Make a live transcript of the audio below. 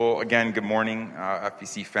Well, again, good morning,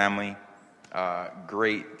 FBC family.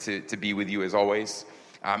 Great to be with you as always.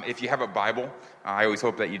 If you have a Bible, I always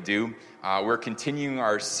hope that you do. We're continuing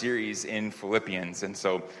our series in Philippians, and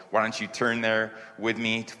so why don't you turn there with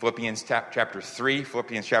me to Philippians chapter 3.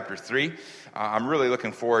 Philippians chapter 3. I'm really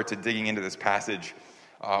looking forward to digging into this passage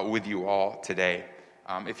with you all today.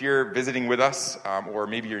 If you're visiting with us, or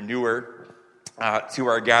maybe you're newer to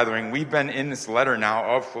our gathering, we've been in this letter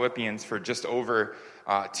now of Philippians for just over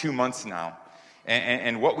 2 months now.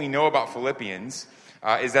 And what we know about Philippians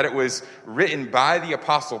is that it was written by the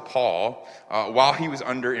Apostle Paul while he was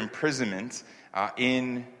under imprisonment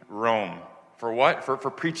in Rome. For what? For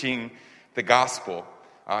preaching the gospel.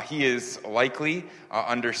 He is likely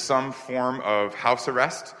under some form of house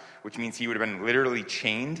arrest, which means he would have been literally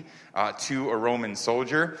chained to a Roman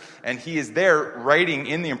soldier. And he is there writing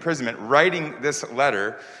in the imprisonment, writing this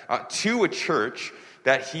letter to a church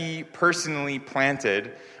that he personally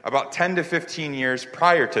planted about 10 to 15 years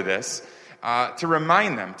prior to this, to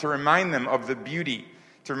remind them of the beauty,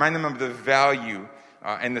 to remind them of the value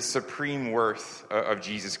and the supreme worth of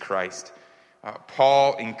Jesus Christ.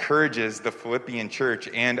 Paul encourages the Philippian church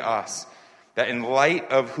and us that in light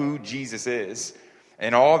of who Jesus is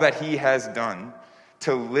and all that he has done,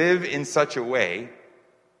 to live in such a way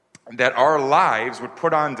that our lives would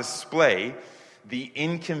put on display the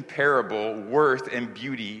incomparable worth and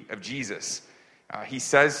beauty of Jesus. He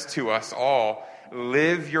says to us all,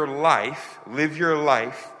 live your life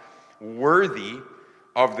worthy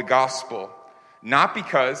of the gospel. Not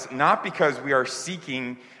because we are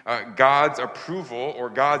seeking God's approval or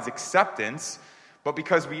God's acceptance, but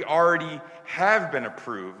because we already have been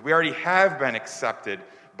approved. We already have been accepted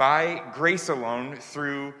by grace alone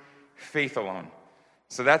through faith alone.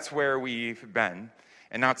 So that's where we've been.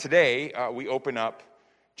 And now today, we open up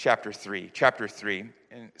chapter 3. Chapter 3,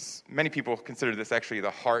 and many people consider this actually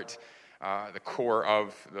the heart, the core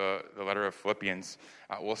of the letter of Philippians.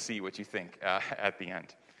 We'll see what you think at the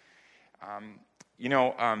end.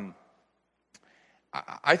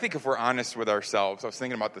 I think if we're honest with ourselves, I was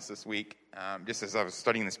thinking about this week, just as I was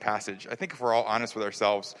studying this passage. I think if we're all honest with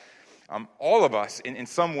ourselves, all of us, in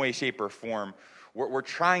some way, shape, or form, we're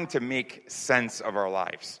trying to make sense of our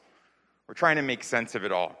lives. We're trying to make sense of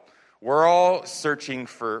it all. We're all searching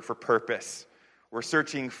for purpose. We're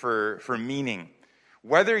searching for meaning.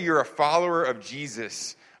 Whether you're a follower of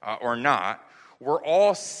Jesus or not, we're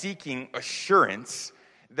all seeking assurance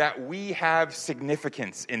that we have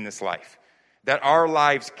significance in this life, that our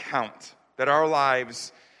lives count, that our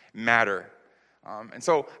lives matter. And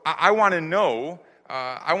so I want to know.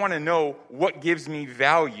 I want to know what gives me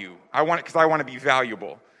value. Because I want to be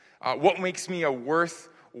valuable. What makes me a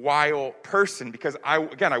worthwhile person? Because I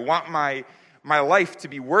want my life to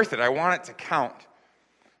be worth it. I want it to count.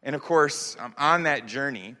 And of course, on that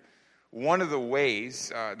journey, one of the ways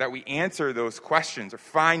that we answer those questions or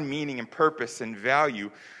find meaning and purpose and value,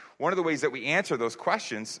 one of the ways that we answer those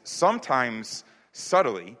questions, sometimes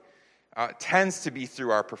subtly, tends to be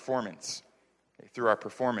through our performance. Through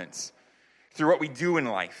what we do in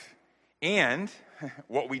life and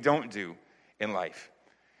what we don't do in life.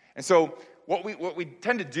 And so what we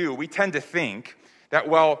tend to do, we tend to think that,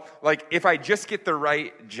 if I just get the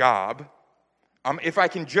right job, if I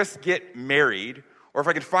can just get married, or if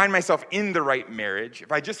I can find myself in the right marriage,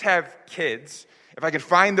 if I just have kids, if I can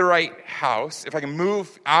find the right house, if I can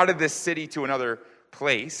move out of this city to another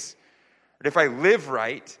place, or if I live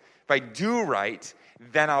right, if I do right,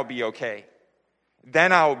 then I'll be okay.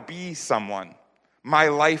 Then I'll be someone. My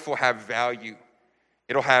life will have value.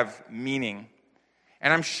 It'll have meaning.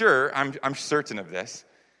 And I'm certain of this,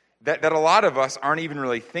 that a lot of us aren't even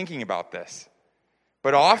really thinking about this.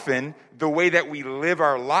 But often, the way that we live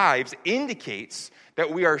our lives indicates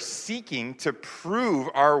that we are seeking to prove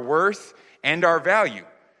our worth and our value,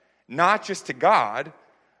 not just to God,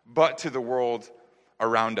 but to the world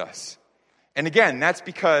around us. And again, that's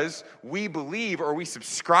because we believe or we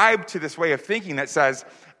subscribe to this way of thinking that says,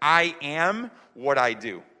 I am what I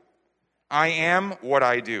do. I am what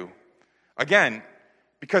I do. Again,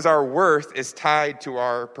 because our worth is tied to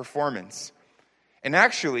our performance. And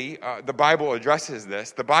actually, the Bible addresses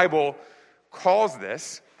this. The Bible calls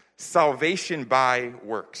this salvation by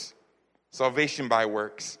works. Salvation by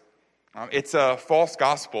works. It's a false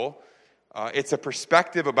gospel. It's a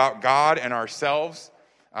perspective about God and ourselves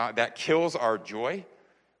that kills our joy.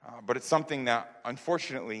 But it's something that,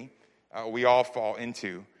 unfortunately, we all fall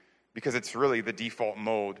into because it's really the default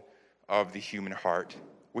mode of the human heart,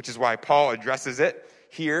 which is why Paul addresses it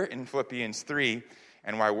here in Philippians 3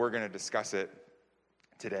 and why we're going to discuss it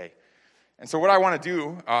today. And so what I want to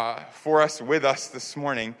do with us this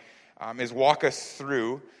morning is walk us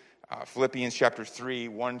through Philippians chapter 3,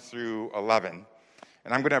 1 through 11.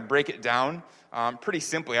 And I'm going to break it down pretty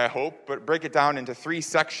simply, I hope, but break it down into 3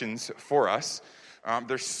 sections for us.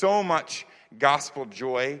 There's so much gospel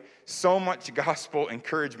joy, so much gospel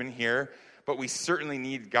encouragement here, but we certainly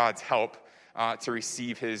need God's help to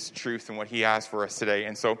receive his truth and what he has for us today.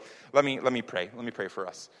 And so let me pray. Let me pray for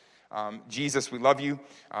us. Jesus, we love you.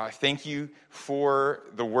 Thank you for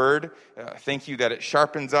the word. Thank you that it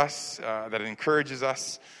sharpens us, that it encourages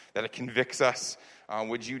us, that it convicts us.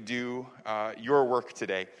 Would you do your work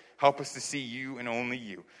today? Help us to see you and only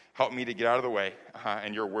you. Help me to get out of the way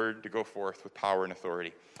and your word to go forth with power and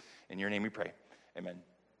authority. In your name we pray. Amen.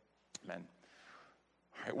 Amen.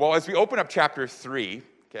 All right, well, as we open up chapter 3,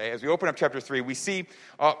 we see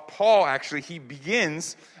Paul actually, he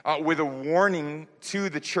begins with a warning to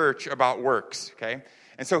the church about works, okay?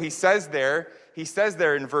 And so he says there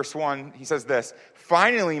in verse 1, he says this,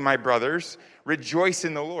 "Finally, my brothers, rejoice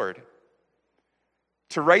in the Lord.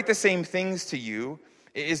 To write the same things to you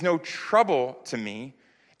is no trouble to me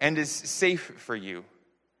and is safe for you."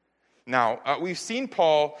 Now, we've seen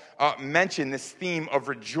Paul mention this theme of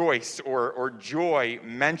rejoice or joy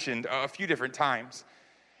mentioned a few different times.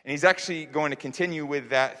 And he's actually going to continue with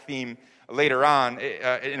that theme later on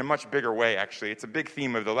in a much bigger way, actually. It's a big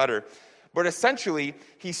theme of the letter. But essentially,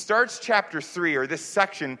 he starts chapter 3, or this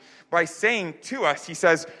section, by saying to us, he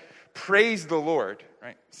says, praise the Lord,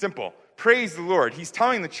 right? Simple. Praise the Lord. He's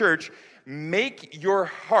telling the church, make your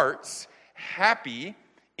hearts happy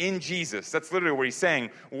in Jesus. That's literally what he's saying.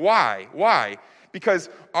 Why? Why? Because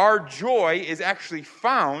our joy is actually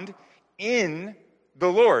found in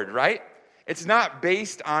the Lord, right? It's not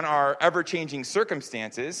based on our ever-changing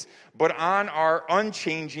circumstances, but on our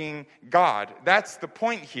unchanging God. That's the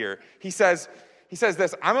point here. He says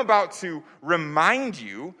this, I'm about to remind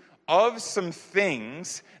you of some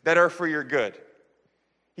things that are for your good.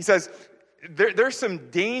 He says, there's some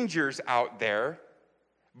dangers out there,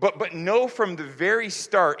 but know from the very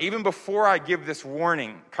start, even before I give this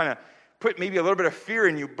warning, kind of put maybe a little bit of fear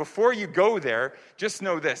in you, before you go there, just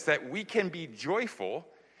know this, that we can be joyful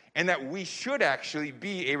and that we should actually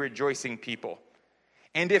be a rejoicing people.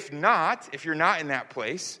 And if you're not in that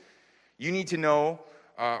place, you need to know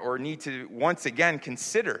or need to once again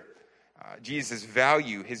consider Jesus'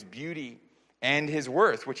 value, his beauty, and his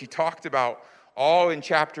worth, which he talked about all in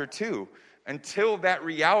chapter 2, until that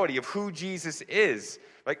reality of who Jesus is,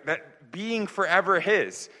 like that being forever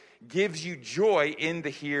his, gives you joy in the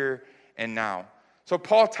here and now. So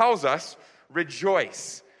Paul tells us,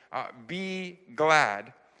 rejoice, be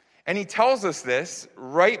glad. And he tells us this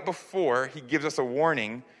right before he gives us a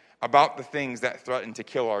warning about the things that threaten to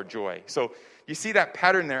kill our joy. So you see that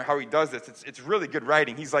pattern there, how he does this. It's really good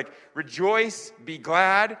writing. He's like, rejoice, be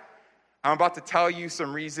glad. I'm about to tell you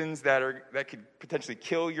some reasons that could potentially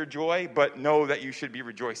kill your joy, but know that you should be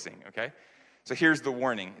rejoicing, okay? So here's the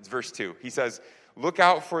warning. It's verse 2. He says, look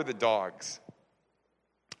out for the dogs.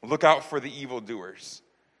 Look out for the evildoers.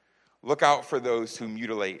 Look out for those who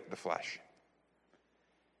mutilate the flesh.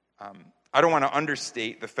 I don't want to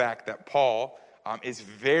understate the fact that Paul is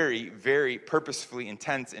very, very purposefully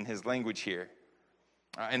intense in his language here.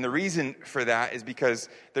 And the reason for that is because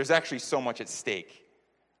there's actually so much at stake.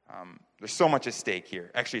 There's so much at stake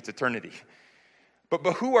here. Actually, it's eternity. But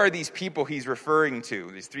who are these people he's referring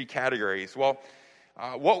to, these 3 categories? Well,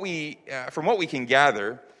 from what we can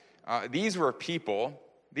gather, these were people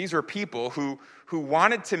who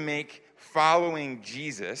wanted to make following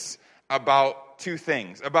Jesus about 2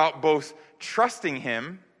 things, about both trusting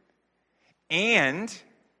him and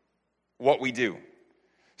what we do.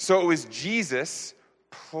 So it was Jesus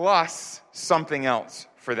plus something else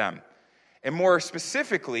for them. And more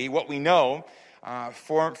specifically, what we know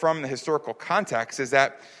from the historical context is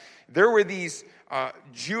that there were these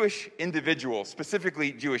Jewish individuals,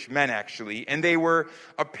 specifically Jewish men actually, and they were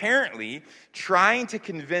apparently trying to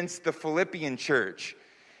convince the Philippian church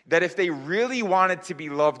that if they really wanted to be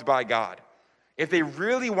loved by God, if they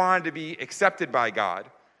really wanted to be accepted by God,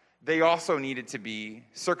 they also needed to be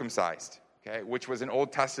circumcised, okay, which was an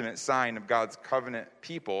Old Testament sign of God's covenant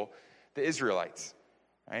people, the Israelites.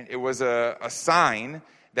 Right? It was a sign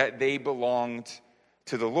that they belonged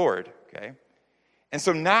to the Lord, okay? And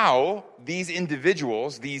so now, these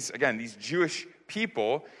individuals, these Jewish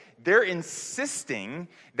people, they're insisting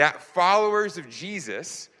that followers of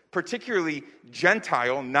Jesus, particularly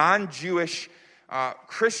Gentile, non-Jewish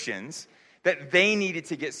Christians, that they needed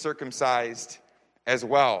to get circumcised as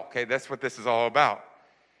well, okay? That's what this is all about.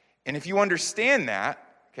 And if you understand that,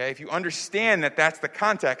 okay, if you understand that that's the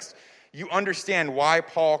context, you understand why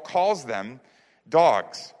Paul calls them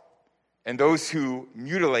dogs. and those who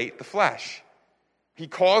mutilate the flesh. He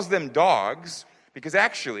calls them dogs because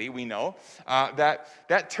actually we know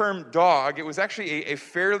that term dog, it was actually a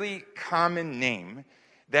fairly common name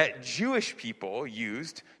that Jewish people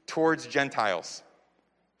used towards Gentiles.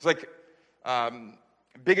 It's like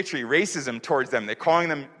bigotry, racism towards them. They're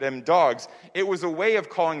calling them dogs. It was a way of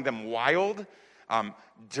calling them wild,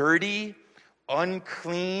 dirty,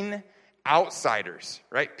 unclean, outsiders,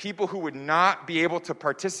 right? People who would not be able to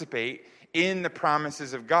participate in the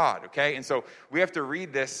promises of God, okay? And so we have to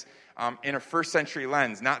read this in a first century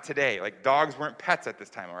lens, not today. Like, dogs weren't pets at this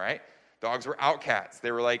time, all right? Dogs were outcasts.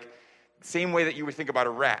 They were like the same way that you would think about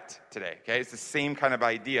a rat today, okay? It's the same kind of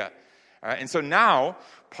idea. And so now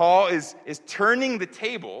Paul is turning the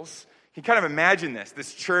tables. You can kind of imagine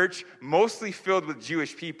this church mostly filled with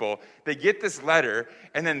Jewish people. They get this letter,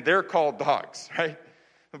 and then they're called dogs, right?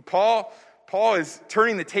 Paul is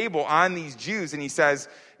turning the table on these Jews, and he says,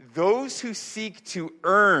 those who seek to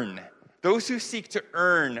earn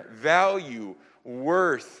value,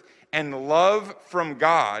 worth, and love from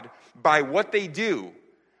God by what they do,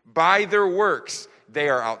 by their works, they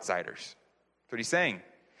are outsiders. That's what he's saying.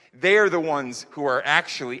 They are the ones who are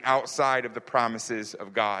actually outside of the promises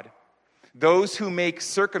of God. Those who make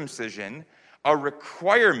circumcision a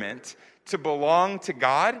requirement to belong to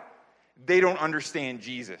God, they don't understand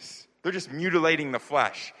Jesus. They're just mutilating the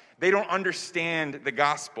flesh. They don't understand the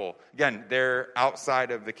gospel. Again, they're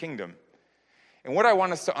outside of the kingdom. And what I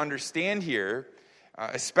want us to understand here,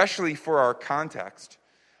 especially for our context,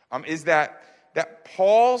 is that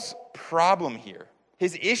Paul's problem here,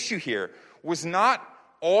 his issue here, was not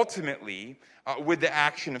ultimately with the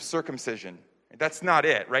action of circumcision. That's not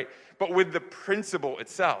it, right? But with the principle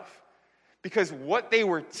itself. Because what they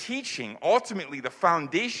were teaching, ultimately the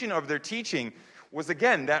foundation of their teaching, was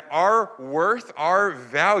again that our worth, our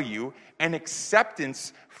value, and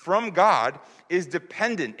acceptance from God is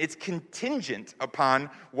dependent, it's contingent upon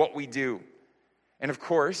what we do. And of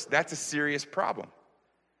course, that's a serious problem.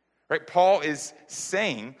 Right? Paul is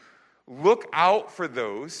saying, look out for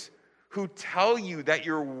those who tell you that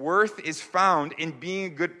your worth is found in being a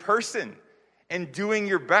good person and doing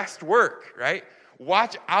your best work, right?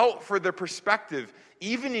 Watch out for the perspective,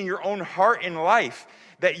 even in your own heart and life,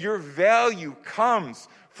 that your value comes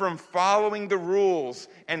from following the rules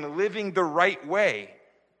and living the right way.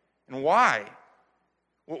 And why?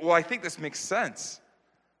 Well, I think this makes sense.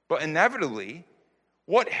 But inevitably,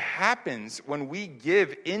 what happens when we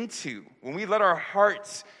when we let our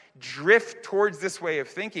hearts drift towards this way of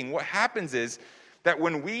thinking, what happens is that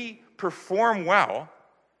when we perform well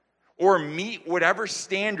or meet whatever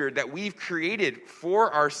standard that we've created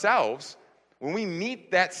for ourselves, when we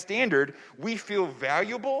meet that standard, we feel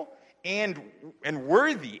valuable and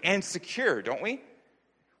worthy and secure, don't we?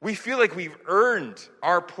 We feel like we've earned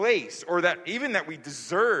our place, or that even that we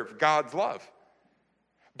deserve God's love.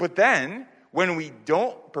 But then, when we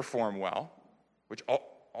don't perform well, which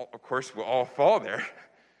of course we'll all fall there,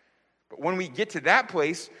 but when we get to that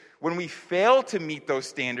place, when we fail to meet those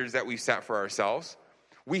standards that we've set for ourselves,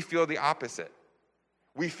 we feel the opposite.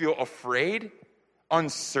 We feel afraid,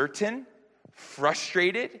 uncertain,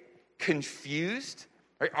 frustrated, confused.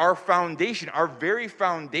 Right? Our foundation, our very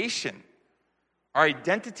foundation, our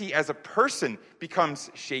identity as a person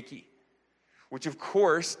becomes shaky, which of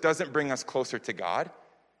course doesn't bring us closer to God.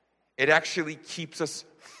 It actually keeps us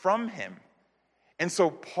from Him. And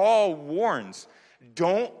so Paul warns,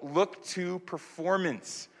 don't look to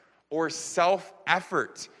performance or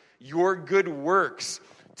self-effort, your good works,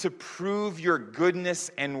 to prove your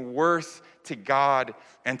goodness and worth to God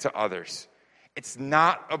and to others. It's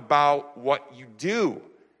not about what you do.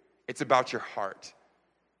 It's about your heart.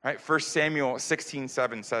 Right? 1 Samuel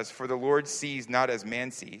 16:7 says, "For the Lord sees not as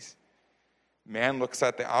man sees. Man looks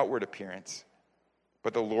at the outward appearance,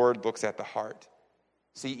 but the Lord looks at the heart."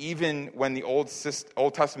 See, even when the Old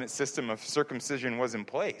Testament system of circumcision was in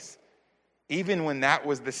place, even when that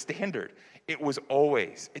was the standard, it's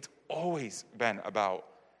always been about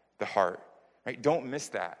the heart. Right? Don't miss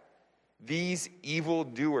that. These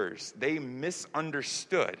evildoers, they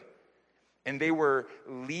misunderstood, and they were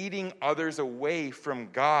leading others away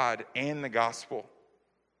from God and the gospel.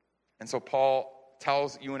 And so Paul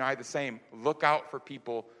tells you and I the same. Look out for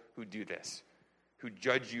people who do this, who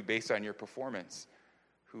judge you based on your performance,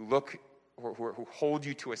 who hold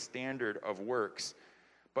you to a standard of works.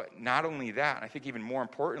 But not only that, and I think even more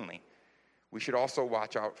importantly, we should also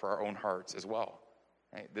watch out for our own hearts as well.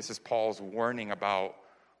 Right? This is Paul's warning about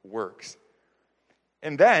works.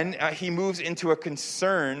 And then he moves into a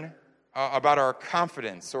concern about our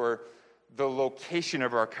confidence, or the location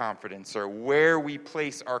of our confidence, or where we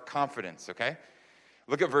place our confidence, okay?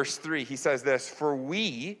 Look at verse 3. He says this, for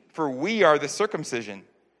we are the circumcision,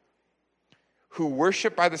 who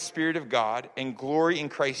worship by the Spirit of God and glory in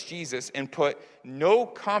Christ Jesus and put no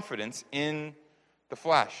confidence in the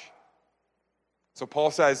flesh. So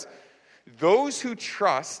Paul says, those who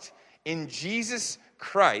trust in Jesus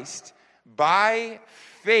Christ by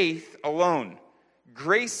faith alone,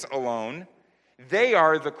 grace alone, they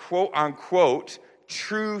are the quote-unquote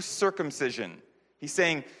true circumcision. He's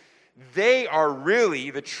saying they are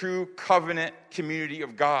really the true covenant community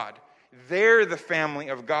of God. They're the family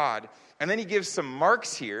of God. And then he gives some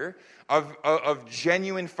marks here of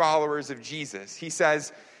genuine followers of Jesus. He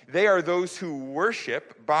says they are those who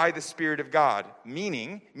worship by the Spirit of God,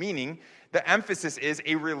 meaning the emphasis is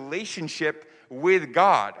a relationship with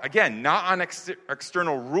God. Again, not on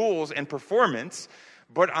external rules and performance,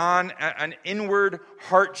 but on an inward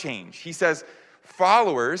heart change. He says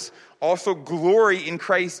followers also glory in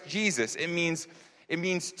Christ Jesus. It means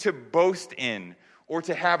to boast in, or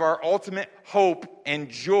to have our ultimate hope and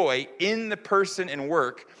joy in the person and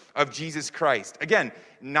work of Jesus Christ. Again,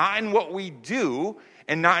 not in what we do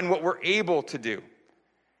and not in what we're able to do.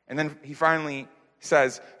 And then he finally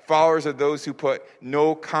says, followers are those who put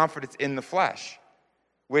no confidence in the flesh,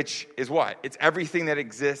 which is what? It's everything that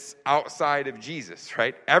exists outside of Jesus,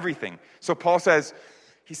 right? Everything. So Paul says,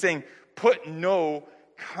 he's saying, put no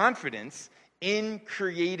confidence in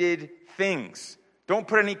created things. Don't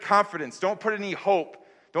put any confidence. Don't put any hope.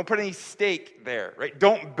 Don't put any stake there, right?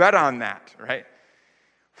 Don't bet on that, right?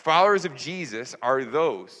 Followers of Jesus are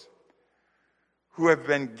those who have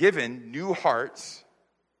been given new hearts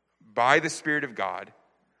by the Spirit of God,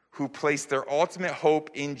 who place their ultimate hope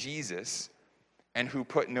in Jesus, and who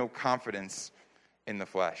put no confidence in the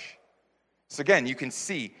flesh. So again, you can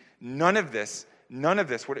see none of this,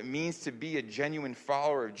 what it means to be a genuine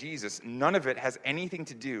follower of Jesus, none of it has anything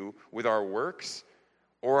to do with our works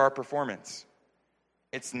or our performance.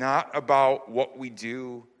 It's not about what we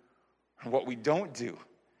do and what we don't do.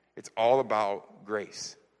 It's all about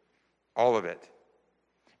grace. All of it.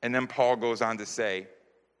 And then Paul goes on to say,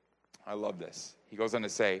 I love this. He goes on to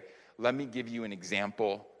say, let me give you an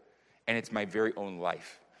example, and it's my very own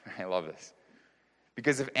life. I love this.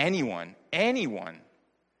 Because if anyone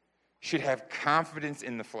should have confidence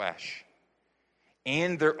in the flesh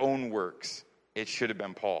and their own works, it should have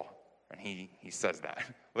been Paul. And he says that.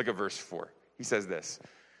 Look at verse 4. He says this.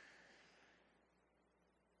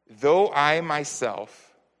 Though I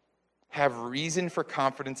myself have reason for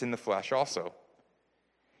confidence in the flesh also,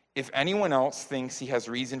 if anyone else thinks he has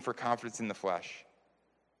reason for confidence in the flesh,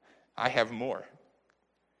 I have more.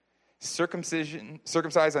 Circumcised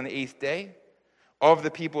on the 8th day, of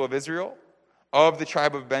the people of Israel, of the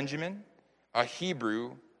tribe of Benjamin, a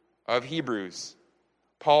Hebrew of Hebrews.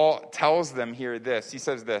 Paul tells them here this. He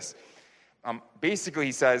says this. Basically,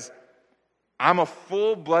 he says, I'm a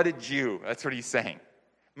full-blooded Jew. That's what he's saying.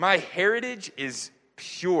 My heritage is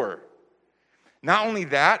pure. Not only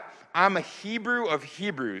that, I'm a Hebrew of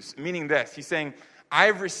Hebrews, meaning this. He's saying,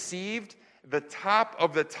 I've received the top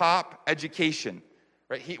of the top education.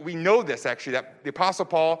 Right? We know this, actually, that the Apostle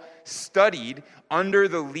Paul studied under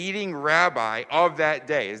the leading rabbi of that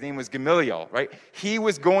day. His name was Gamaliel, right? He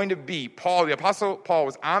was going to be, the Apostle Paul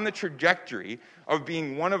was on the trajectory of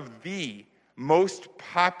being one of the most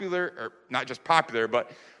popular, or not just popular,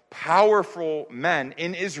 but powerful men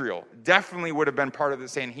in Israel. Definitely would have been part of the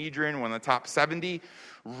Sanhedrin, one of the top 70,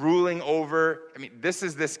 ruling over, this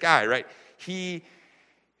is this guy, right? He,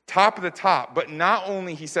 top of the top, but not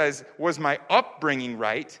only, he says, was my upbringing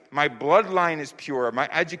right, my bloodline is pure, my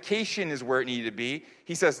education is where it needed to be.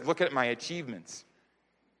 He says, look at my achievements.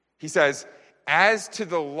 He says, as to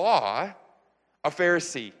the law, a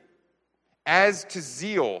Pharisee, as to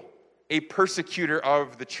zeal, a persecutor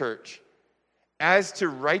of the church, as to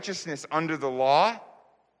righteousness under the law,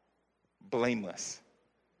 blameless.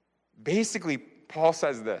 Basically, Paul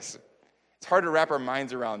says this. It's hard to wrap our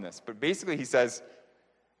minds around this, but basically he says,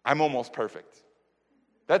 I'm almost perfect.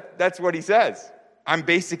 That's what he says. I'm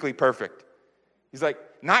basically perfect. He's like,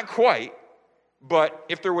 not quite, but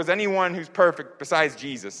if there was anyone who's perfect besides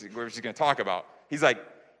Jesus, we're just going to talk about, he's like,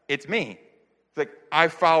 it's me. He's like, I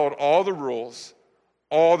followed all the rules,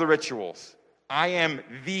 all the rituals. I am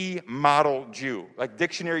the model Jew, like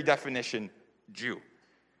dictionary definition, Jew.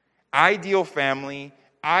 Ideal family,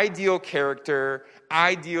 ideal character,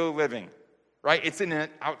 ideal living, right? It's an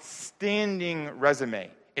outstanding resume.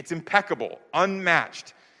 It's impeccable,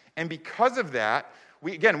 unmatched. And because of that,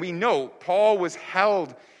 we know Paul was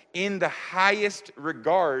held in the highest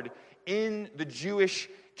regard in the Jewish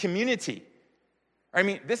community.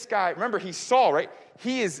 This guy, remember, he's Saul, right?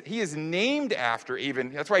 He is named after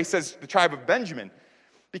even, that's why he says the tribe of Benjamin.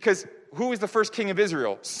 Because who is the first king of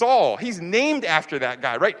Israel? Saul. He's named after that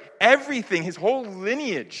guy, right? Everything, his whole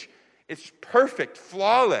lineage, it's perfect,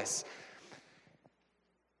 flawless.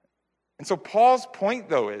 And so Paul's point,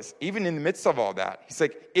 though, is, even in the midst of all that, he's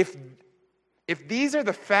like, if these are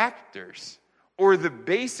the factors or the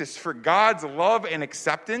basis for God's love and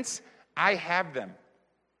acceptance, I have them.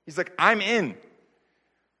 He's like, I'm in.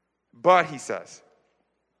 But, he says,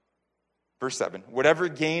 verse 7, whatever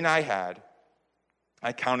gain I had,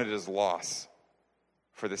 I counted as loss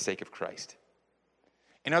for the sake of Christ.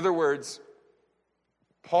 In other words,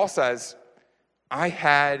 Paul says, I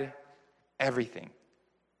had everything.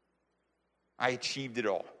 I achieved it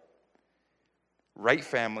all. Right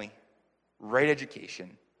family, right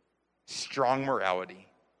education, strong morality.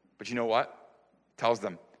 But you know what? Tells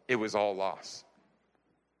them it was all loss.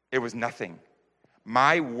 It was nothing.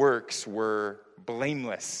 My works were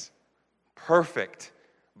blameless, perfect,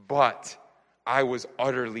 but I was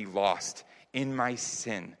utterly lost in my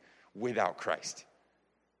sin without Christ.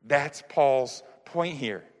 That's Paul's point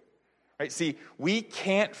here. Right? See, we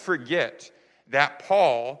can't forget that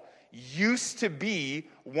Paul used to be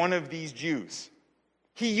one of these Jews.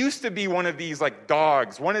 He used to be one of these like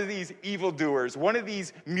dogs, one of these evildoers, one of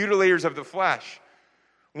these mutilators of the flesh,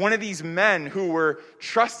 one of these men who were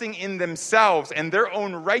trusting in themselves and their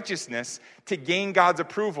own righteousness to gain God's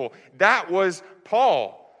approval. That was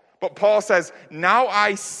Paul. But Paul says, now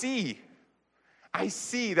I see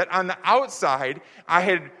that on the outside, I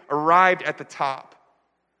had arrived at the top.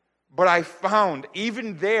 But I found,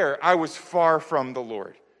 even there, I was far from the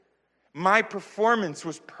Lord. My performance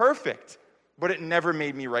was perfect, but it never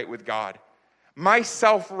made me right with God. My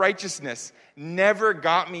self-righteousness never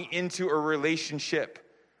got me into a relationship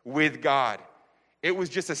with God. It was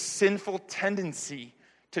just a sinful tendency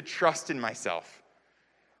to trust in myself.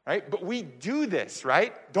 Right? But we do this,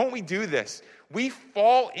 right? Don't we do this? We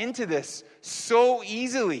fall into this so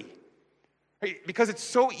easily. Right? Because it's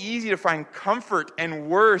so easy to find comfort and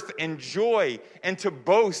worth and joy and to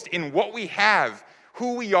boast in what we have,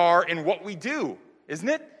 who we are, and what we do, isn't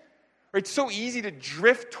it? It's so easy to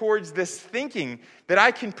drift towards this thinking that I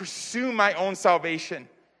can pursue my own salvation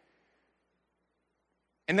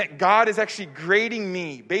and that God is actually grading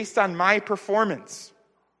me based on my performance.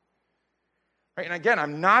 Right? And again,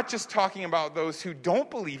 I'm not just talking about those who don't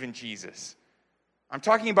believe in Jesus. I'm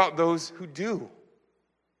talking about those who do.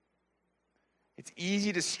 It's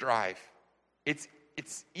easy to strive. It's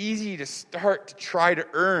easy to start to try to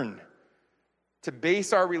earn, to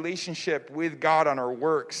base our relationship with God on our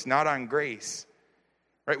works, not on grace.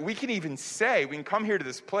 Right? We can even say, we can come here to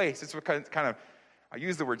this place. It's kind of, I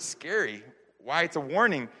use the word scary. Why it's a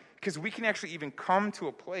warning? Because we can actually even come to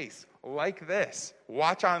a place like this.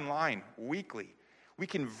 Watch online weekly. We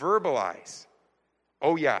can verbalize,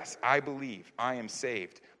 oh yes, I believe I am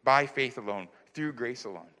saved by faith alone, through grace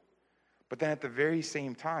alone. But then at the very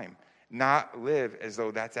same time, not live as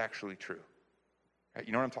though that's actually true. Right?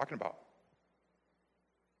 You know what I'm talking about?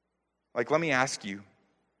 Like, let me ask you,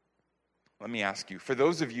 for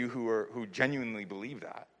those of you who genuinely believe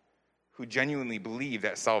that, who genuinely believe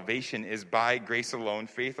that salvation is by grace alone,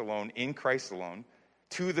 faith alone, in Christ alone,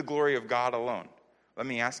 to the glory of God alone, let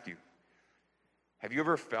me ask you, have you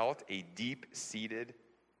ever felt a deep-seated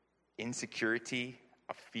insecurity,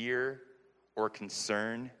 a fear, or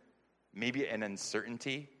concern, maybe an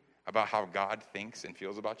uncertainty about how God thinks and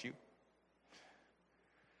feels about you?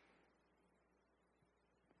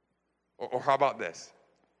 Or how about this?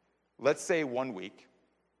 Let's say 1 week,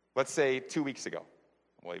 let's say 2 weeks ago,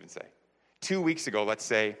 we'll even say. 2 weeks ago, let's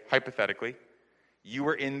say, hypothetically, you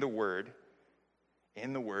were in the Word,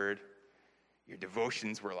 your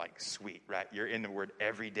devotions were like sweet, right? You're in the Word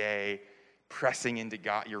every day, pressing into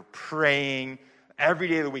God, you're praying every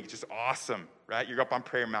day of the week, just awesome, right? You're up on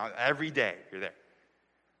Prayer Mountain every day, you're there.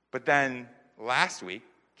 But then last week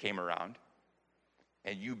came around,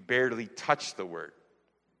 and you barely touched the Word,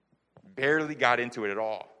 barely got into it at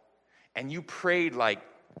all. And you prayed like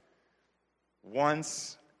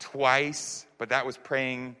once, twice, but that was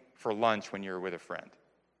praying for lunch when you were with a friend.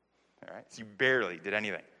 All right? So you barely did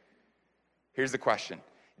anything. Here's the question.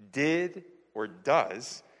 Did or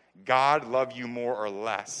does God love you more or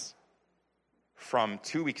less from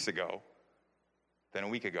 2 weeks ago than a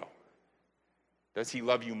week ago? Does he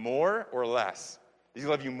love you more or less? Does he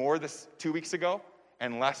love you more this 2 weeks ago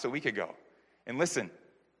and less a week ago? And listen,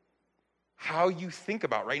 how you think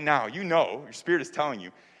about right now, you know, your spirit is telling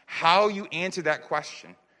you, how you answer that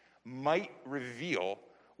question might reveal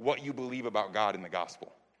what you believe about God in the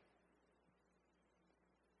gospel.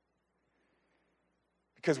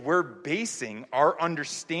 Because we're basing our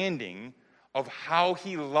understanding of how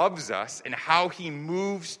he loves us and how he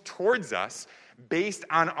moves towards us based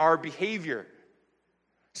on our behavior.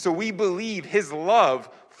 So we believe his love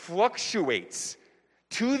fluctuates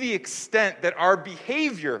to the extent that our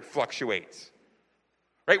behavior fluctuates.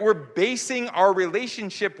 Right? We're basing our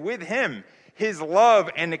relationship with him, his love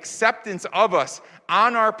and acceptance of us,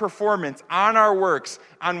 on our performance, on our works,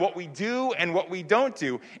 on what we do and what we don't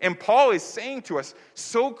do. And Paul is saying to us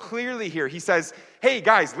so clearly here, he says, hey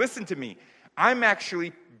guys, listen to me. I'm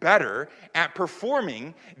actually better at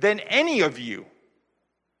performing than any of you.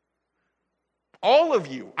 All of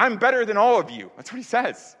you. I'm better than all of you. That's what he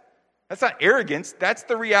says. That's not arrogance. That's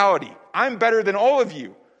the reality. I'm better than all of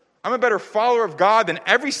you. I'm a better follower of God than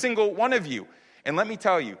every single one of you. And let me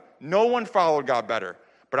tell you, no one followed God better.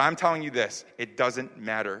 But I'm telling you this, it doesn't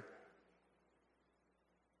matter.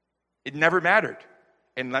 It never mattered.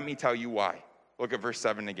 And let me tell you why. Look at verse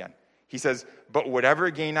 7 again. He says, but whatever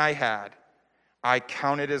gain I had, I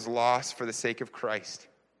counted as loss for the sake of Christ.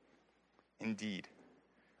 Indeed,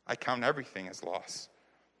 I count everything as loss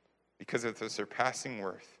because of the surpassing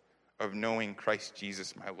worth of knowing Christ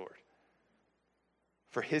Jesus my Lord.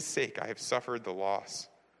 For his sake I have suffered the loss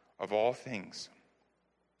of all things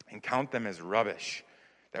and count them as rubbish.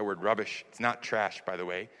 That word rubbish, it's not trash, by the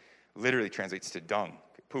way. Literally translates to dung,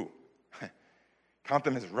 poo. Count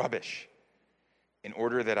them as rubbish in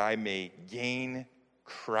order that I may gain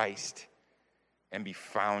Christ and be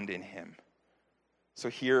found in him. So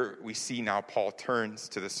here we see now Paul turns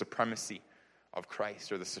to the supremacy of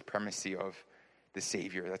Christ, or the supremacy of the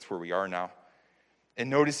Savior. That's where we are now. And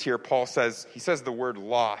notice here Paul says, he says the word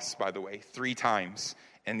loss, by the way, 3 times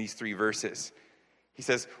in these 3 verses. He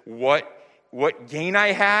says, what gain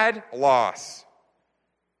I had? Loss.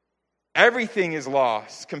 Everything is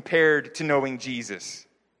loss compared to knowing Jesus.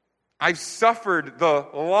 I've suffered the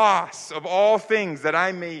loss of all things that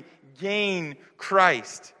I may gain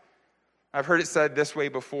Christ. I've heard it said this way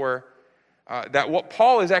before, that what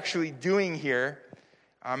Paul is actually doing here,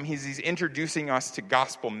 he's introducing us to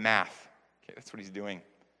gospel math. Okay, that's what he's doing.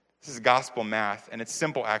 This is gospel math, and it's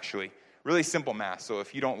simple actually. Really simple math. So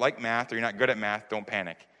if you don't like math or you're not good at math, don't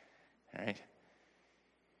panic. All right?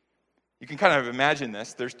 You can kind of imagine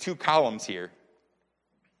this. There's 2 columns here.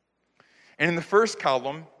 And in the first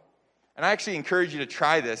column, and I actually encourage you to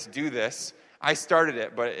try this, do this. I started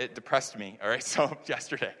it, but it depressed me, all right, so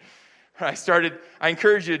yesterday. I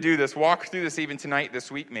encourage you to do this. Walk through this even tonight,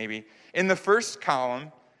 this week maybe. In the first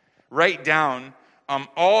column, write down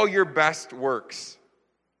all your best works,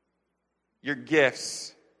 your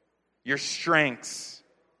gifts, your strengths,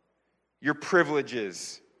 your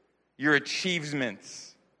privileges, your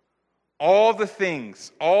achievements, all the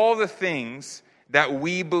things that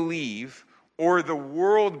we believe or the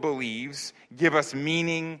world believes give us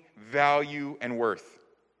meaning, value, and worth.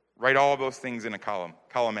 Write all of those things in a column,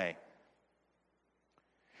 column A.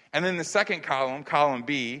 And then the second column, column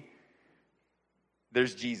B,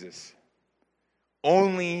 there's Jesus.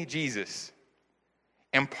 Only Jesus.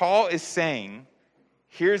 And Paul is saying,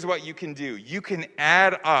 here's what you can do. You can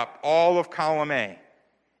add up all of column A.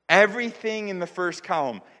 Everything in the first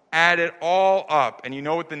column, add it all up. And you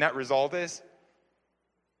know what the net result is?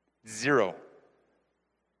 0.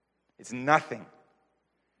 It's nothing.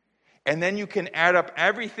 And then you can add up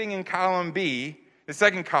everything in column B, the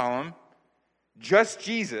second column, just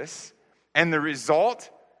Jesus, and the result,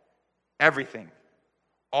 everything.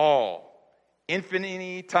 All.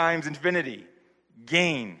 Infinity times infinity.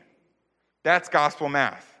 Gain. That's gospel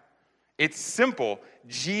math. It's simple.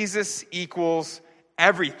 Jesus equals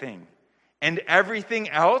everything. And everything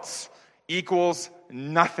else equals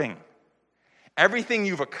nothing. Everything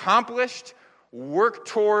you've accomplished, worked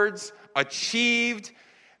towards, achieved,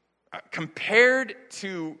 compared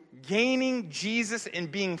to gaining Jesus and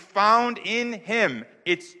being found in him,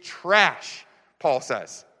 it's trash, Paul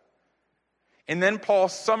says. And then Paul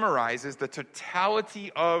summarizes the totality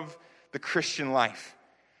of the Christian life.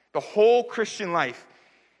 The whole Christian life.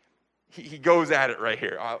 He goes at it right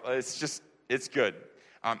here. It's good.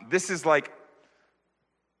 This is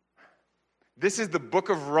the book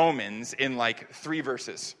of Romans in 3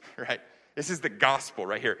 verses, right? This is the gospel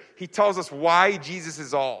right here. He tells us why Jesus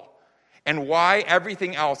is all and why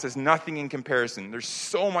everything else is nothing in comparison. There's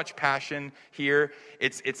so much passion here.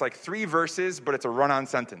 It's 3 verses, but it's a run-on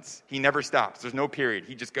sentence. He never stops. There's no period.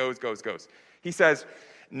 He just goes. He says,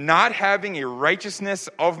 not having a righteousness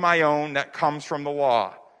of my own that comes from the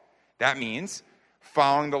law. That means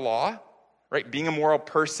following the law, right? Being a moral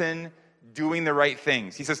person, doing the right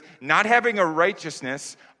things. He says, not having a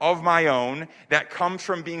righteousness of my own that comes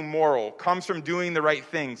from being moral, comes from doing the right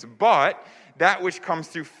things, but that which comes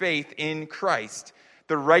through faith in Christ,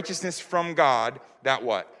 the righteousness from God that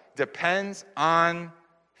what? Depends on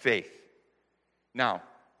faith. Now,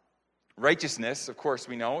 righteousness, of course,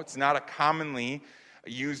 we know it's not a commonly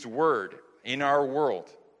used word in our world,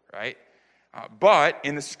 right? But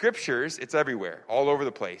in the scriptures, it's everywhere, all over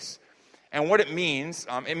the place. And what it means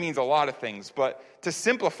a lot of things. But to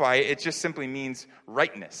simplify it, it just simply means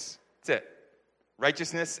rightness. That's it.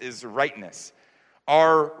 Righteousness is rightness.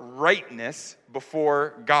 Our rightness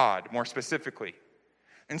before God, more specifically.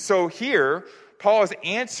 And so here, Paul is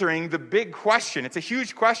answering the big question. It's a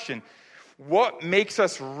huge question. What makes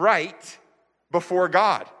us right before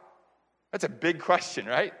God? That's a big question,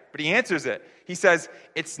 right? But he answers it. He says,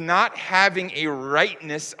 it's not having a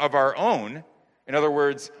rightness of our own. In other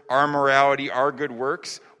words, our morality, our good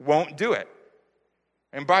works won't do it.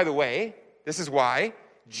 And by the way, this is why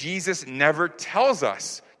Jesus never tells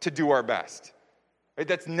us to do our best. Right?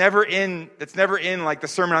 That's never in like the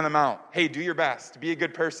Sermon on the Mount. Hey, do your best, be a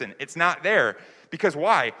good person. It's not there. Because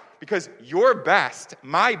why? Because your best,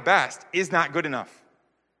 my best, is not good enough.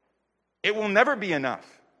 It will never be enough.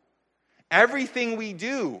 Everything we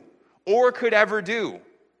do or could ever do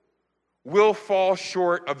will fall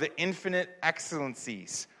short of the infinite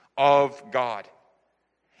excellencies of God.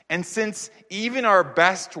 And since even our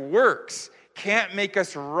best works can't make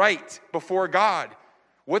us right before God,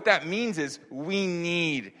 what that means is we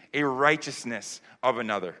need a righteousness of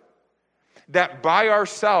another. That by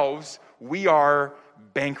ourselves, we are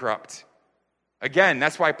bankrupt. Again,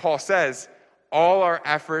 that's why Paul says, all our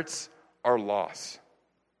efforts are loss.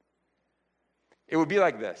 It would be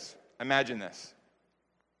like this. Imagine this.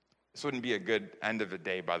 This wouldn't be a good end of the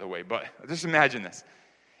day, by the way, but just imagine this.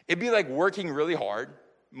 It'd be like working really hard.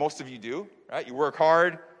 Most of you do, right? You work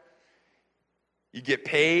hard, you get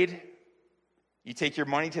paid, you take your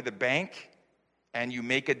money to the bank, and you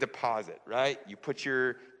make a deposit, right? You put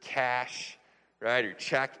your cash, right, or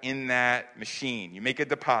check in that machine. You make a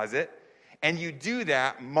deposit, and you do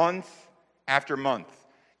that month after month.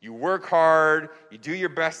 You work hard, you do your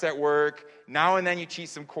best at work. Now and then you cheat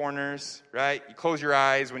some corners, right? You close your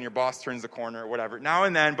eyes when your boss turns the corner or whatever. Now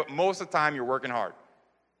and then, but most of the time you're working hard.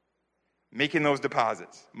 Making those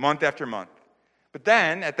deposits, month after month. But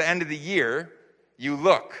then, at the end of the year, you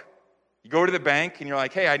look. You go to the bank and you're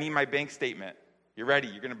like, hey, I need my bank statement. You're ready.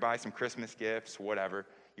 You're going to buy some Christmas gifts, whatever.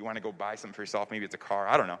 You want to go buy something for yourself. Maybe it's a car.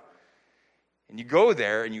 I don't know. And you go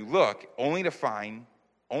there and you look only to find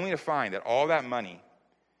that all that money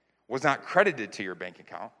was not credited to your bank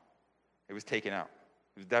account. It was taken out.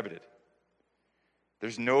 It was debited.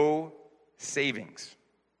 There's no savings.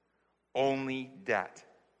 Only debt.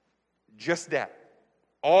 Just debt.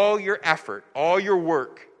 All your effort, all your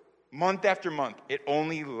work, month after month, it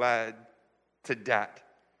only led to debt.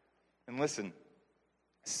 And listen,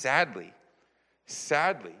 sadly,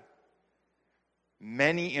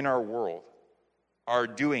 many in our world are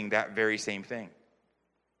doing that very same thing.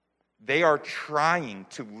 They are trying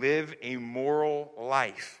to live a moral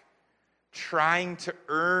life, trying to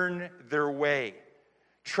earn their way,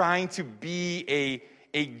 trying to be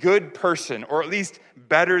a good person, or at least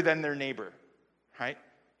better than their neighbor, right?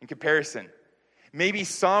 In comparison. Maybe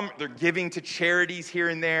they're giving to charities here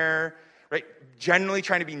and there, right? Generally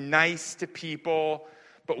trying to be nice to people.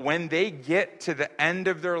 But when they get to the end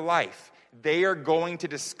of their life, they are going to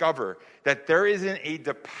discover that there isn't a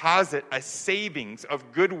deposit, a savings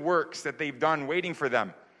of good works that they've done waiting for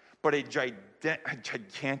them, but a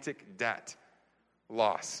gigantic debt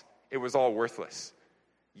loss. It was all worthless,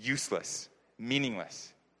 useless,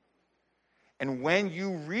 meaningless. And when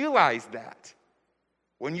you realize that,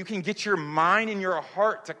 when you can get your mind and your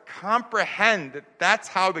heart to comprehend that that's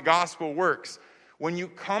how the gospel works, when you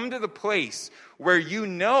come to the place where you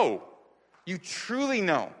truly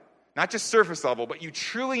know, not just surface level, but you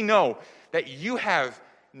truly know that you have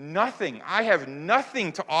nothing, I have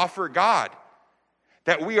nothing to offer God,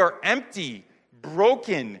 that we are empty,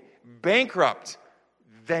 broken, bankrupt,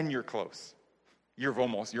 then you're close. You're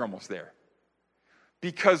almost there.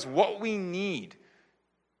 Because what we need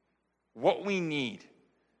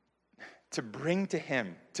to bring to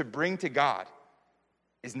Him, to bring to God,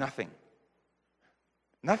 is nothing.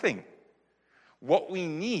 Nothing. What we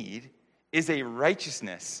need is a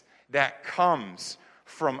righteousness that comes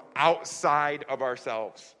from outside of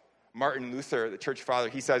ourselves. Martin Luther, the church father,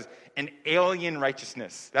 he says, an alien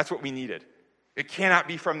righteousness. That's what we needed. It cannot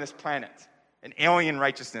be from this planet. An alien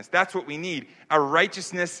righteousness. That's what we need. A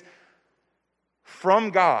righteousness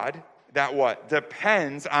from God that what?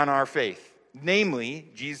 Depends on our faith. Namely,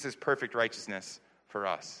 Jesus' perfect righteousness for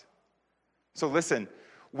us. So listen,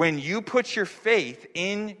 when you put your faith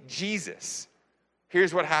in Jesus,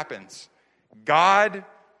 here's what happens. God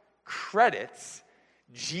credits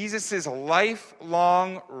Jesus'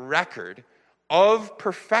 lifelong record of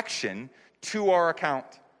perfection to our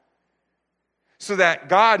account, so that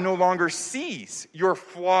God no longer sees your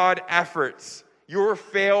flawed efforts, your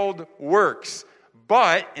failed works,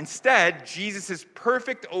 but instead Jesus'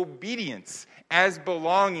 perfect obedience as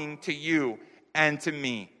belonging to you and to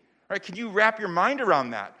me. All right, can you wrap your mind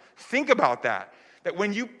around that? Think about that. That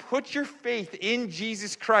when you put your faith in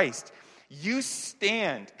Jesus Christ, you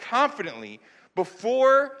stand confidently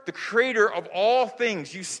before the creator of all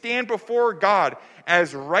things. You stand before God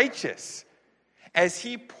as righteous, as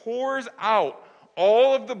he pours out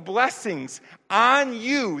all of the blessings on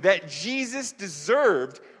you that Jesus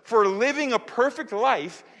deserved for living a perfect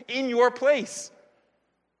life in your place.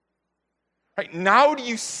 Right, now do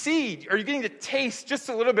you see, are you getting to taste just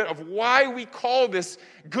a little bit of why we call this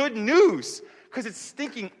good news? Because it's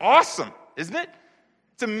stinking awesome, isn't it?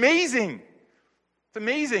 It's amazing. It's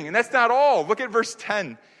amazing. And that's not all. Look at verse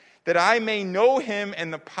 10. That I may know him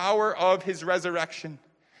and the power of his resurrection,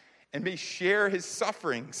 and may share his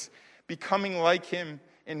sufferings, becoming like him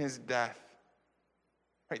in his death.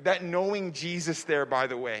 Right? That knowing Jesus there, by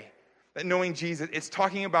the way, that knowing Jesus, it's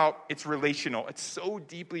talking about, it's relational. It's so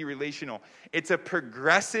deeply relational. It's a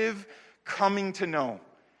progressive coming to know.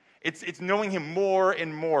 It's knowing him more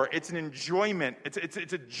and more. It's an enjoyment. It's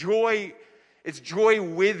a joy. It's joy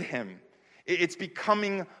with him. It's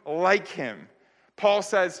becoming like him. Paul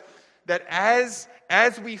says that as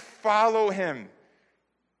we follow him,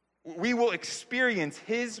 we will experience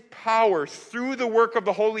his power through the work of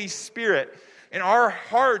the Holy Spirit, and our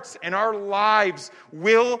hearts and our lives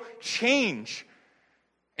will change.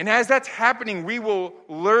 And as that's happening, we will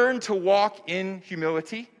learn to walk in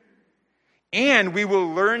humility, and we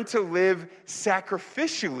will learn to live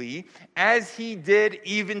sacrificially as he did,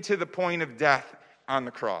 even to the point of death on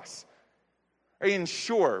the cross. And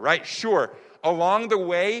sure, along the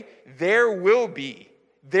way, there will be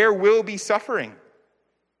suffering.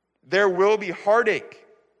 There will be heartache.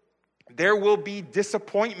 There will be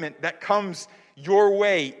disappointment that comes your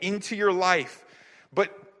way into your life.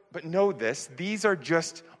 But know this, these are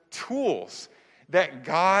just tools that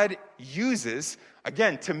God uses,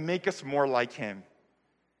 again, to make us more like him.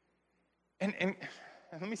 And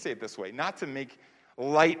let me say it this way, not to make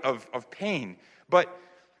light of pain, but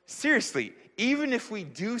seriously, even if we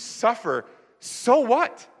do suffer, so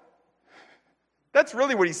what? That's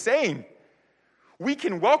really what he's saying. We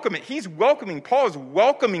can welcome it. Paul is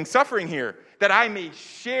welcoming suffering here, that I may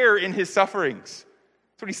share in his sufferings.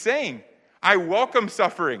 That's what he's saying. I welcome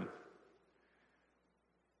suffering.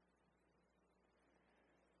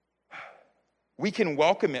 We can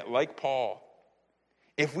welcome it like Paul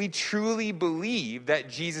if we truly believe that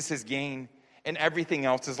Jesus is gain and everything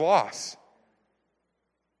else is loss.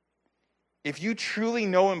 If you truly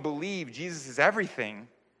know and believe Jesus is everything,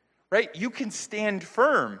 right, you can stand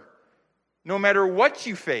firm no matter what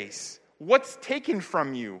you face, what's taken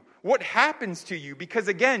from you, what happens to you, because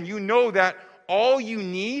again, you know that all you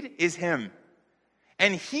need is him,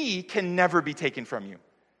 and he can never be taken from you.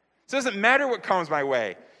 So it doesn't matter what comes my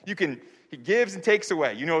way. He gives and takes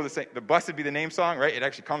away. You know the Blessed Be the Name song, right? It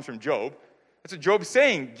actually comes from Job. That's what Job's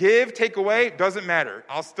saying. Give, take away, doesn't matter.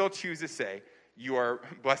 I'll still choose to say, you are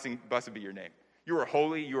blessed be your name. You are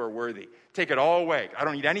holy, you are worthy. Take it all away. I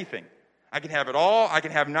don't need anything. I can have it all, I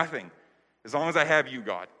can have nothing. As long as I have you,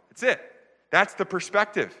 God. That's it. That's the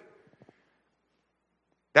perspective.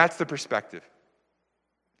 That's the perspective.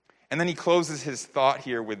 And then he closes his thought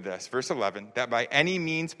here with this. Verse 11, that by any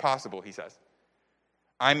means possible, he says,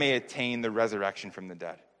 I may attain the resurrection from the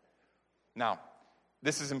dead. Now,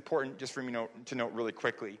 this is important just for me to note really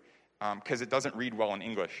quickly, because it doesn't read well in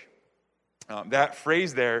English. That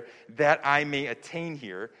phrase there, that I may attain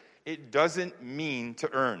here, it doesn't mean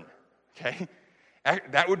to earn, okay?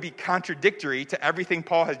 That would be contradictory to everything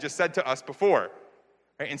Paul has just said to us before.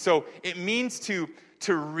 Right? And so it means to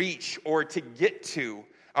reach or to get to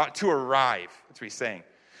arrive. That's what he's saying.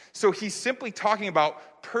 So he's simply talking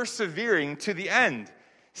about persevering to the end,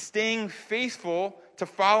 staying faithful to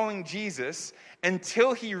following Jesus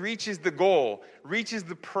until he reaches the goal, reaches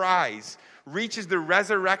the prize, reaches the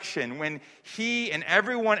resurrection, when he and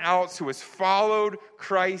everyone else who has followed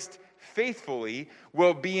Christ faithfully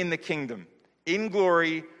will be in the kingdom, in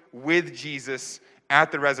glory with Jesus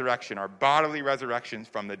at the resurrection, our bodily resurrections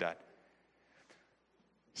from the dead.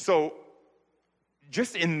 So,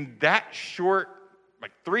 just in that short,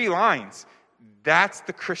 3 lines, that's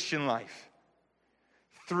the Christian life.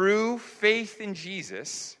 Through faith in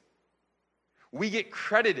Jesus, we get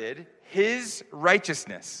credited his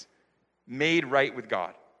righteousness, made right with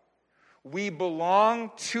God. We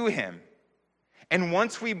belong to him. And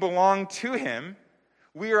once we belong to him,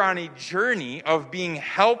 We are on a journey of being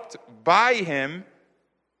helped by him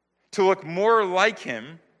to look more like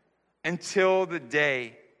him until the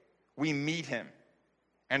day we meet him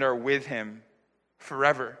and are with him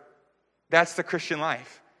forever. That's the Christian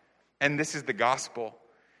life. And this is the gospel.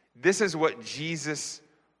 This is what Jesus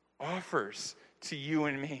offers to you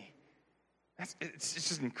and me. It's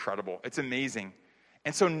just incredible. It's amazing.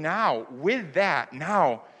 And so now, with that,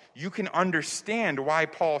 now you can understand why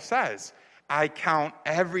Paul says, I count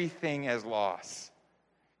everything as loss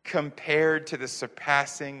compared to the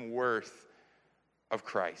surpassing worth of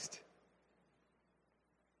Christ.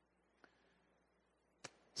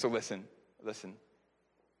 So listen.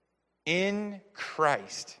 In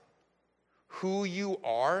Christ, who you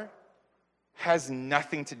are has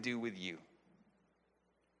nothing to do with you,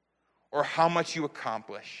 or how much you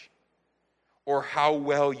accomplish, or how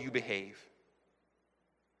well you behave.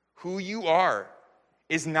 Who you are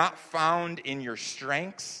is not found in your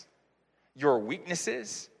strengths, your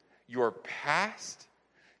weaknesses, your past,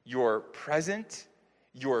 your present,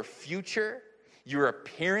 your future, your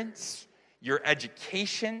appearance, your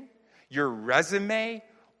education, your resume,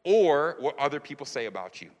 or what other people say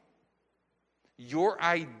about you. Your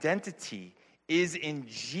identity is in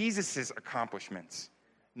Jesus' accomplishments,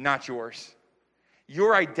 not yours.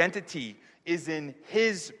 Your identity is in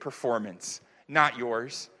his performance, not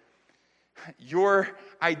yours. Your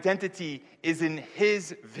identity is in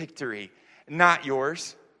his victory, not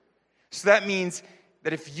yours. So that means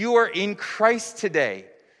that if you are in Christ today,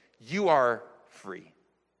 you are free.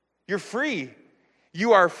 You're free.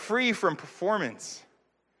 You are free from performance,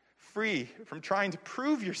 free from trying to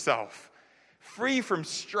prove yourself, free from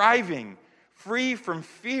striving, free from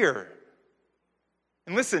fear.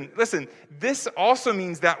 And listen, this also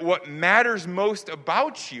means that what matters most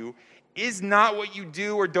about you is not what you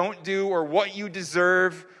do or don't do or what you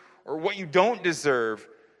deserve or what you don't deserve.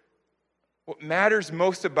 What matters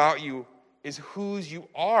most about you is whose you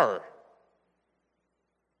are.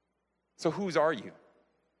 So whose are you?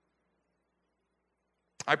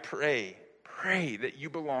 I pray that you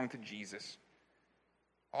belong to Jesus.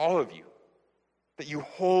 All of you. That you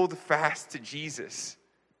hold fast to Jesus.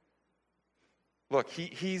 Look,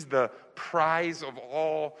 he's the prize of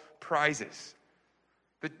all prizes.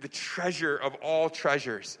 The treasure of all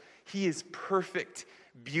treasures. He is perfect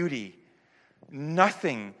beauty.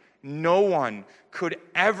 Nothing, no one could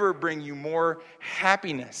ever bring you more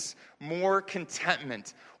happiness, more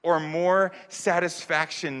contentment, or more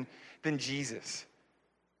satisfaction than Jesus.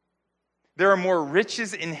 There are more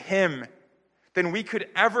riches in him than we could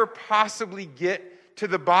ever possibly get to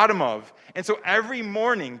the bottom of. And so every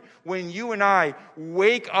morning when you and I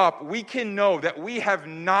wake up, we can know that we have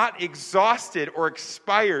not exhausted or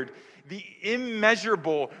expired the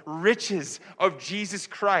immeasurable riches of Jesus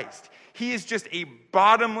Christ. He is just a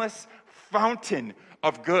bottomless fountain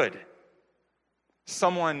of good.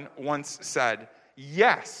 Someone once said,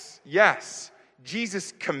 yes,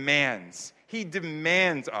 Jesus commands, he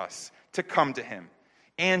demands us to come to him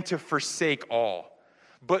and to forsake all.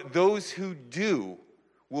 But those who do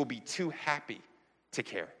will be too happy to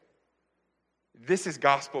care. This is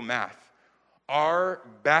gospel math. Our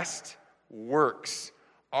best works,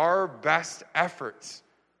 our best efforts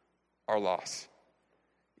are loss.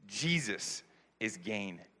 Jesus is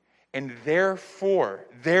gain. And therefore,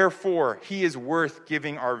 he is worth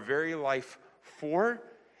giving our very life for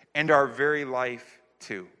and our very life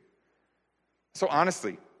to. So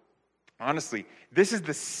honestly, this is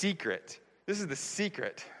the secret. This is the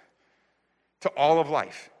secret to all of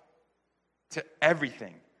life, to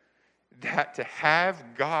everything. That to have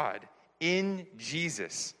God in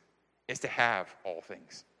Jesus is to have all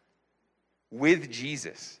things. With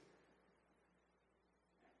Jesus.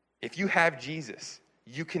 If you have Jesus,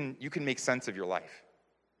 you can make sense of your life.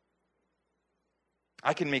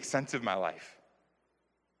 I can make sense of my life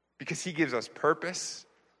because he gives us purpose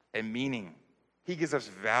and meaning. He gives us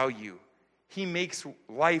value. He makes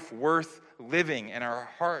life worth living and our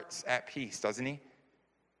hearts at peace, doesn't he?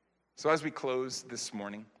 So as we close this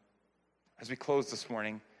morning, I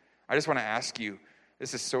just want to ask you,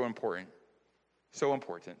 this is so important. So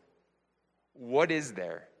important. What is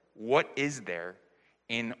there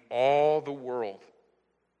in all the world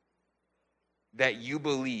that you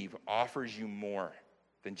believe offers you more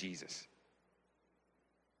than Jesus?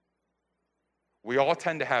 We all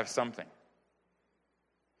tend to have something.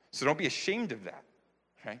 So don't be ashamed of that,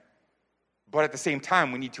 okay? But at the same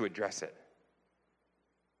time, we need to address it.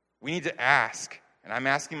 We need to ask, and I'm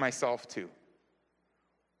asking myself too,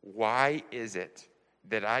 why is it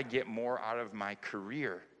that I get more out of my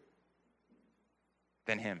career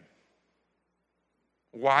than him?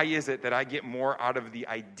 Why is it that I get more out of the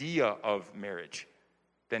idea of marriage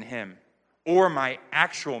than him, or my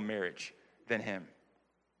actual marriage than him?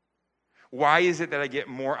 Why is it that I get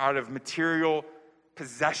more out of material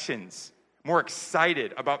possessions, more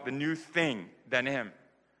excited about the new thing than him?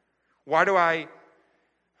 Why do I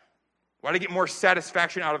get more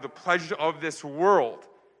satisfaction out of the pleasure of this world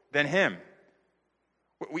than him?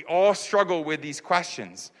 We all struggle with these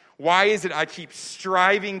questions. Why is it I keep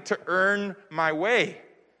striving to earn my way,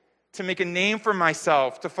 to make a name for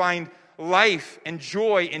myself, to find life and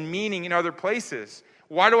joy and meaning in other places?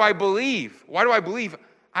 Why do I believe? Why do I believe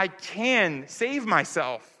I can save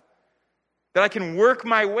myself? That I can work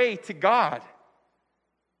my way to God?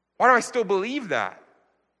 Why do I still believe that?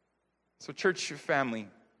 So, church family,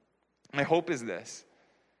 my hope is this,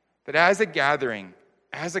 that as a gathering,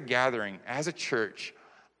 as a church,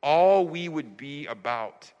 all we would be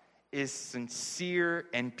about is sincere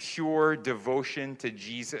and pure devotion to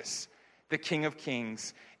Jesus, the King of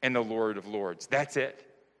Kings and the Lord of Lords. That's it.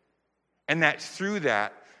 And that through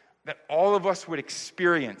that all of us would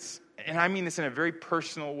experience, and I mean this in a very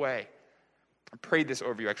personal way, I prayed this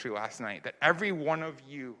over you actually last night, that every one of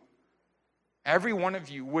you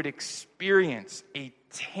would experience a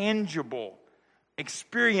tangible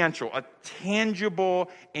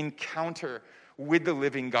encounter with the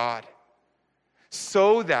living God,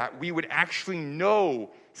 so that we would actually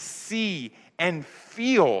know, see, and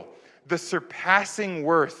feel the surpassing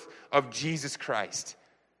worth of Jesus Christ.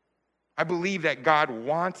 I believe that God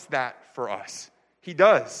wants that for us. He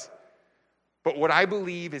does. But what I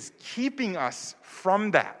believe is keeping us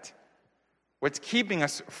from that, what's keeping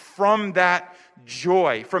us from that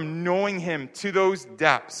joy, from knowing him to those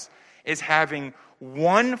depths, is having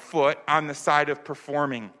one foot on the side of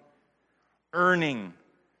performing, earning,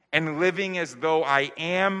 and living as though I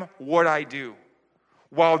am what I do,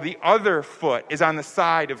 while the other foot is on the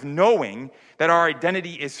side of knowing that our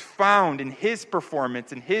identity is found in his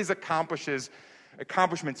performance and his accomplishments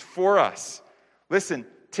for us. Listen,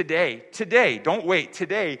 today, don't wait.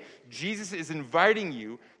 Today, Jesus is inviting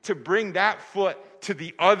you to bring that foot to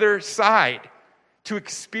the other side, to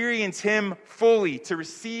experience him fully, to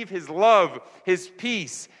receive his love, his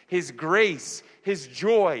peace, his grace, his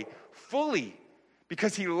joy fully,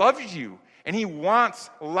 because he loves you and he wants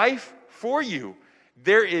life for you.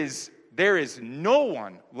 There is no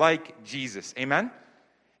one like Jesus. Amen?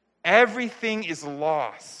 Everything is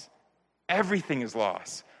loss. Everything is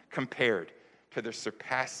loss compared to the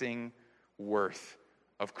surpassing worth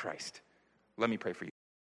of Christ. Let me pray for you.